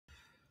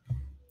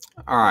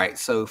All right,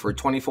 so for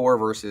 24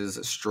 versus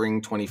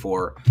string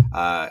 24,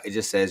 it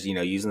just says,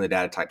 using the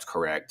data types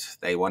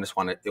correct. They want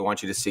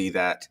you to see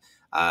that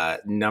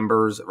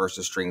numbers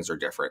versus strings are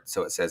different.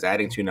 So it says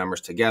adding two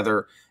numbers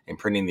together and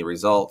printing the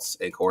results.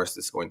 Of course,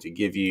 it's going to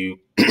give you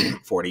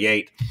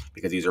 48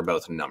 because these are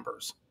both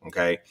numbers.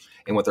 Okay,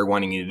 and what they're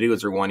wanting you to do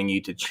is they're wanting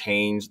you to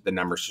change the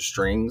numbers to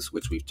strings,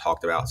 which we've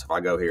talked about. So if I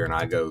go here and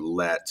I go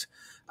let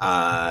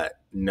let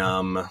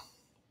numbers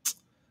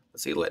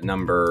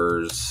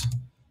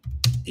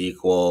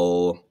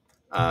equal,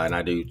 and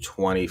I do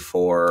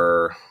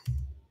 24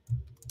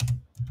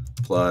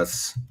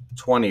 plus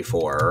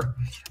 24,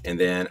 and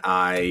then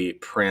I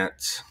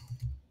print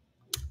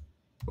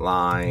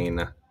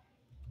line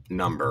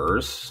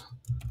numbers,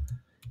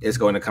 is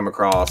going to come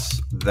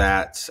across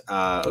that,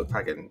 if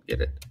I can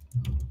get it,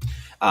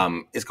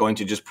 it's going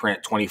to just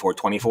print 24,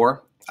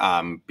 24,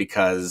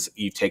 because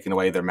you've taken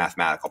away their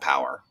mathematical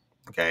power.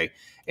 Okay.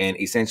 And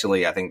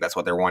essentially, I think that's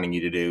what they're wanting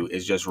you to do,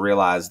 is just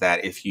realize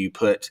that if you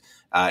put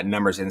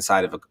numbers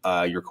inside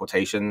of your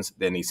quotations,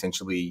 then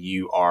essentially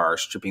you are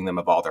stripping them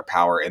of all their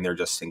power, and they're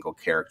just single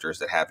characters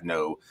that have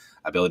no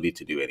ability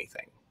to do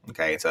anything.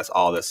 Okay. And so that's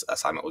all this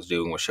assignment was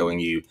doing, was showing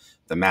you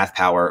the math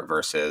power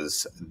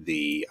versus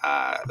the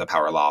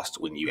power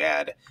lost when you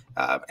add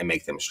and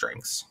make them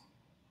strings.